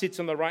Christ sits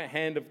on the right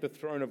hand of the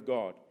throne of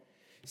God.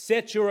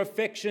 Set your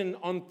affection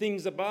on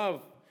things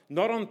above,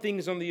 not on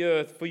things on the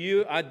earth, for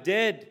you are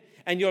dead,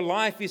 and your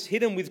life is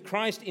hidden with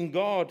Christ in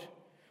God.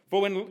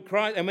 For when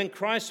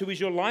Christ, who is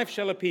your life,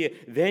 shall appear,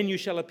 then you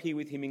shall appear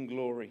with him in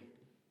glory.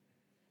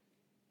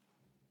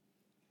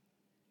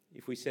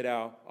 If we set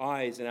our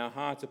eyes and our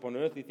hearts upon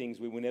earthly things,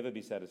 we will never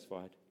be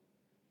satisfied.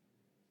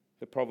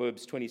 The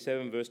Proverbs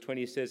 27 verse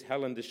 20 says,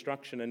 hell and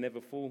destruction are never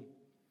full,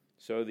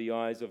 so the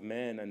eyes of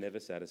man are never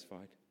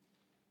satisfied.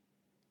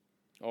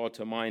 Oh,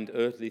 to mind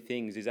earthly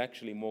things is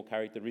actually more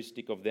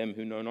characteristic of them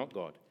who know not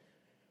God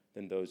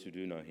than those who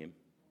do know him.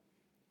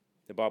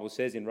 The Bible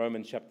says in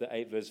Romans chapter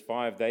 8 verse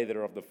 5, they that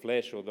are of the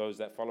flesh, or those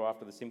that follow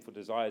after the sinful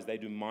desires, they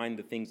do mind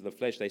the things of the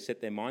flesh. They set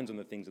their minds on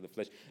the things of the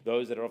flesh.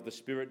 Those that are of the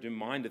Spirit do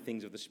mind the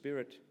things of the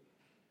Spirit.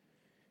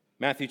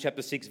 Matthew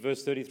chapter 6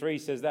 verse 33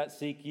 says that,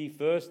 seek ye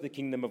first the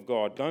kingdom of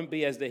God. Don't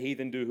be as the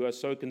heathen do, who are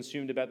so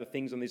consumed about the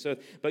things on this earth.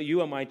 But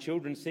you are my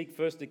children. Seek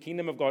first the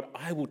kingdom of God.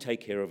 I will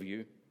take care of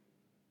you.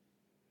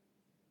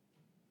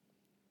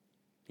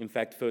 In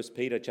fact, 1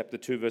 Peter chapter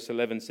 2 verse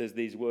 11 says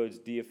these words,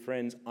 dear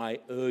friends, I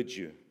urge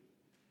you,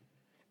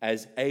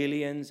 as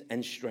aliens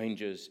and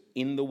strangers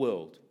in the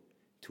world,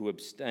 to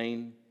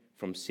abstain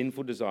from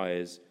sinful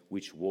desires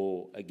which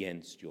war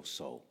against your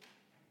soul.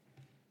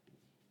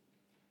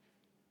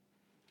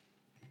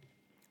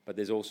 But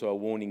there's also a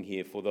warning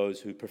here for those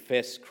who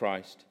profess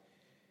Christ,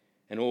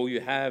 and all you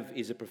have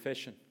is a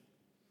profession.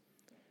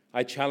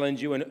 I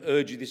challenge you and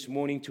urge you this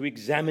morning to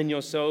examine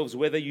yourselves,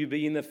 whether you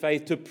be in the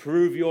faith, to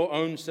prove your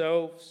own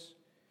selves.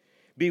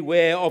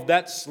 Beware of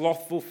that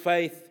slothful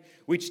faith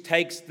which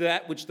takes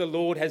that which the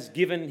Lord has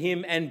given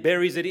him and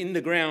buries it in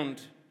the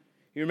ground.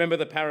 You remember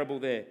the parable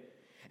there.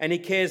 And he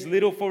cares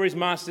little for his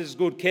master's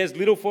good, cares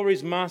little for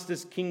his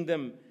master's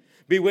kingdom.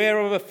 Beware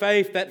of a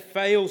faith that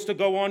fails to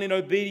go on in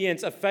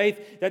obedience, a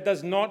faith that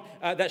does not,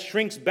 that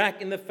shrinks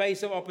back in the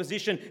face of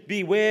opposition.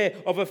 Beware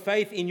of a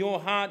faith in your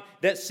heart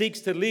that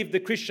seeks to live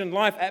the Christian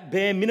life at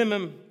bare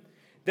minimum,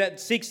 that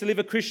seeks to live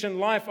a Christian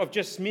life of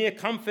just mere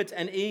comfort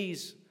and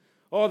ease.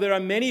 Oh, there are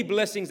many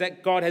blessings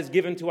that God has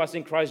given to us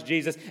in Christ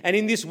Jesus. And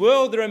in this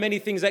world, there are many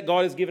things that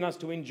God has given us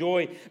to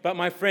enjoy. But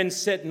my friends,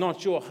 set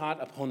not your heart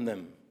upon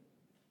them,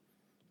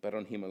 but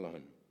on him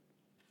alone.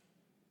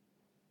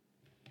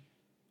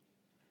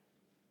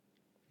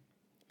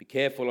 Be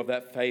careful of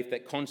that faith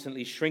that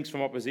constantly shrinks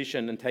from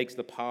opposition and takes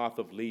the path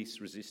of least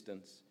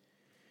resistance.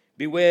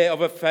 Beware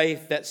of a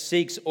faith that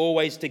seeks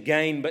always to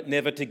gain but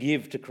never to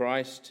give to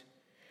Christ.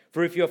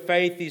 For if your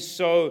faith is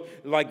so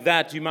like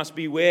that, you must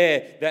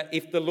beware that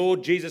if the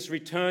Lord Jesus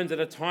returns at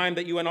a time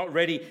that you are not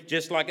ready,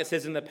 just like it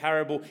says in the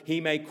parable, he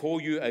may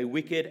call you a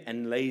wicked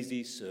and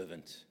lazy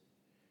servant.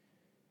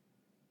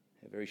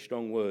 Very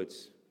strong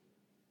words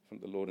from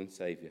the Lord and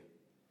Savior.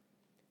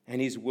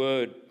 And his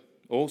word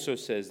also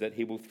says that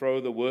he will throw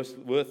the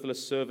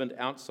worthless servant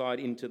outside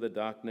into the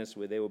darkness,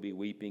 where there will be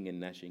weeping and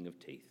gnashing of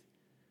teeth.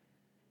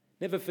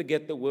 Never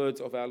forget the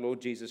words of our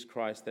Lord Jesus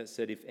Christ that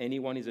said, if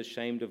anyone is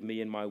ashamed of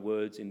me and my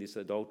words in this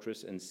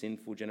adulterous and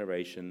sinful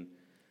generation,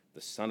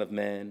 the Son of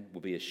Man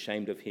will be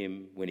ashamed of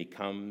him when he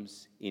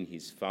comes in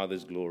his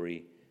Father's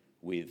glory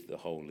with the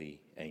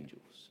holy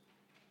angels.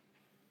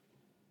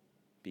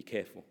 Be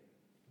careful,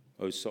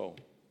 O soul,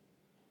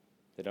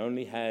 that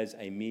only has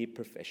a mere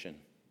profession,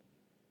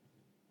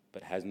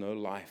 but has no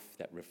life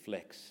that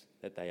reflects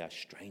that they are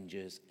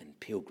strangers and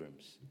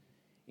pilgrims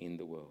in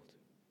the world.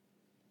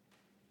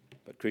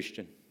 But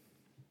Christian,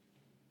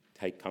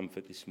 take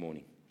comfort this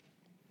morning.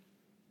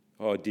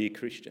 Oh, dear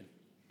Christian,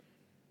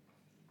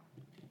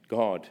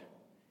 God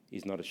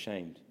is not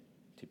ashamed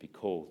to be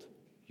called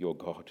your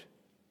God.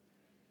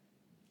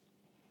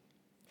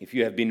 If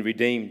you have been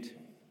redeemed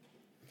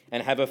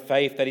and have a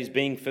faith that is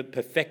being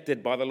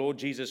perfected by the Lord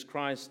Jesus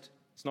Christ,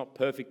 it's not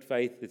perfect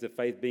faith, it's a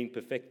faith being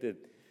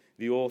perfected.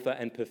 The author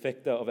and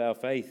perfecter of our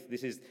faith.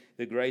 This is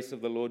the grace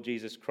of the Lord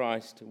Jesus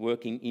Christ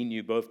working in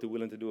you, both to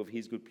will and to do of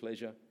his good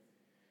pleasure.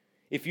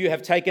 If you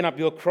have taken up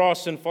your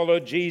cross and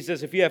followed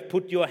Jesus, if you have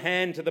put your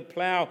hand to the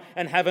plow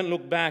and haven't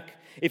looked back,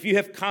 if you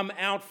have come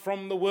out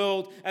from the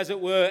world, as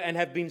it were, and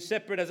have been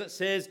separate, as it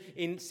says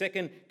in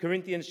 2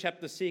 Corinthians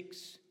chapter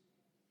 6,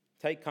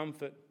 take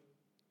comfort.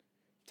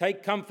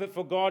 Take comfort,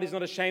 for God is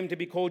not ashamed to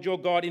be called your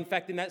God. In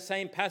fact, in that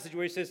same passage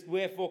where he says,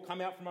 wherefore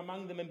come out from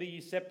among them and be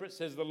ye separate,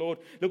 says the Lord.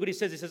 Look what he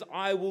says. He says,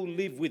 I will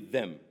live with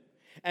them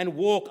and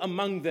walk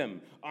among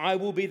them. I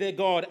will be their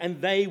God and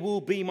they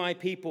will be my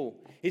people.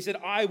 He said,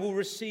 I will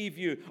receive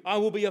you. I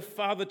will be a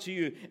father to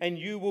you and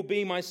you will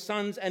be my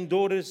sons and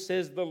daughters,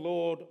 says the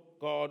Lord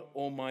God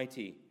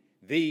Almighty.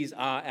 These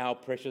are our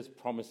precious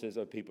promises,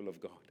 O people of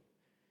God,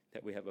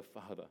 that we have a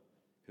Father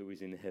who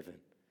is in heaven,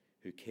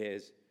 who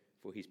cares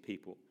for his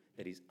people,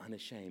 that is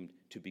unashamed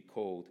to be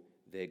called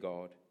their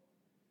God.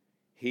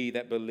 He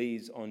that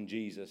believes on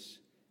Jesus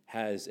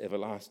has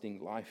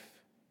everlasting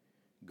life.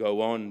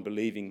 Go on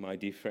believing, my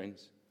dear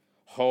friends.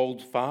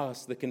 Hold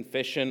fast the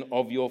confession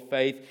of your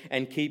faith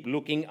and keep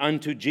looking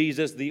unto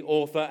Jesus, the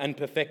author and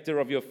perfecter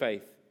of your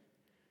faith.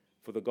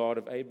 For the God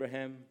of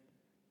Abraham,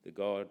 the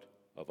God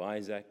of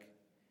Isaac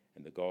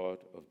and the God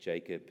of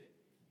Jacob,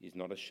 is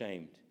not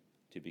ashamed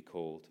to be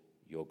called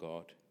your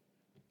God.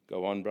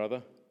 Go on,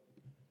 brother.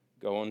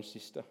 Go on,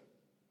 sister.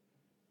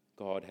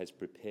 God has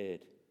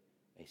prepared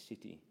a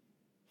city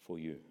for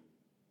you.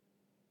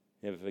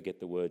 Never forget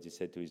the words he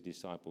said to his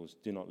disciples,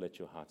 do not let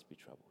your hearts be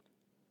troubled.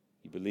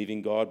 You believe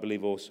in God,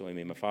 believe also in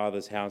me. My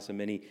Father's house are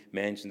many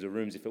mansions or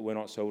rooms. If it were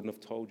not so, I wouldn't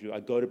have told you. I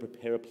go to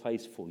prepare a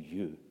place for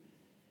you.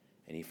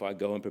 And if I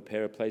go and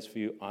prepare a place for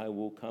you, I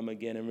will come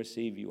again and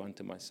receive you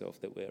unto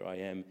myself, that where I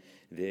am,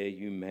 there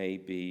you may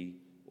be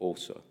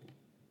also.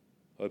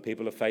 O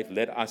people of faith,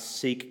 let us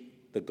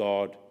seek the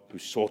God who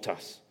sought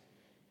us.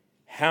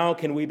 How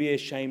can we be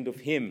ashamed of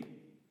him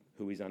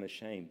who is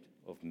unashamed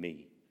of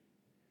me?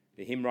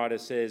 The hymn writer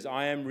says,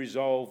 I am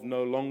resolved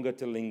no longer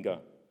to linger,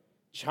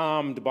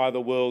 charmed by the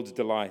world's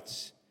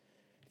delights.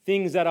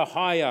 Things that are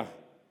higher,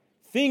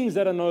 things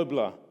that are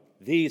nobler,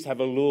 these have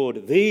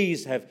allured,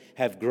 these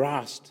have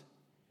grasped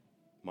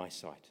my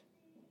sight.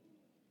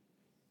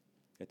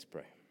 Let's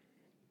pray.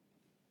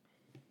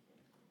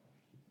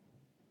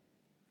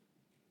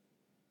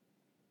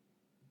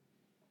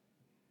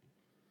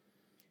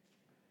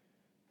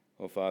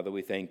 Oh, Father,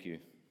 we thank you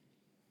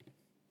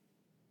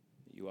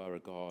that you are a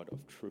God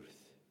of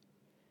truth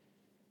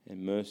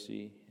and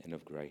mercy and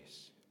of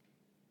grace.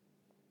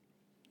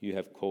 You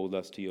have called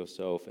us to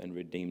yourself and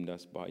redeemed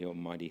us by your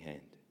mighty hand.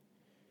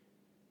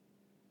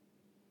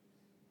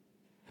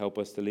 Help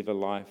us to live a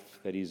life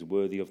that is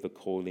worthy of the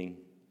calling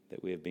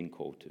that we have been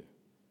called to.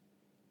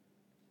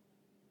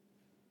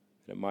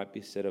 That it might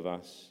be said of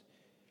us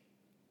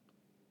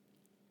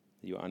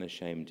that you are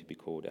unashamed to be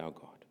called our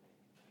God.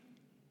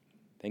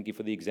 Thank you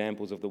for the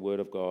examples of the Word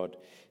of God.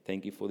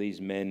 Thank you for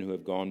these men who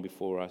have gone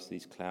before us,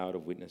 this cloud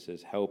of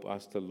witnesses. Help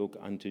us to look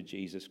unto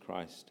Jesus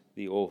Christ,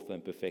 the author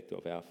and perfecter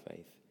of our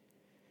faith.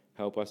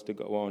 Help us to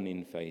go on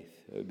in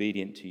faith,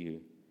 obedient to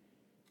you.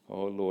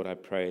 Oh Lord, I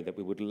pray that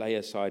we would lay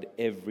aside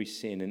every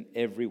sin and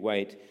every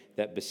weight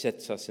that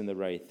besets us in the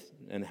race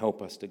and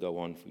help us to go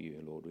on for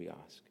you, Lord, we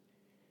ask.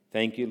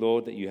 Thank you,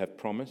 Lord, that you have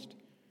promised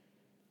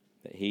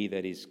that he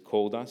that is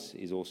called us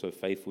is also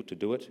faithful to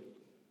do it.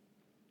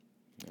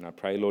 And I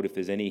pray, Lord, if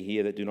there's any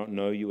here that do not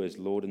know you as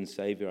Lord and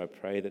Savior, I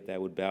pray that they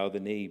would bow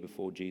the knee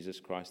before Jesus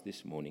Christ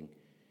this morning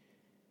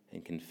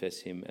and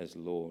confess him as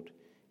Lord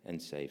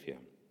and Savior.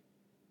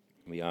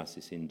 We ask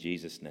this in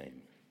Jesus'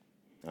 name.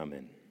 Amen.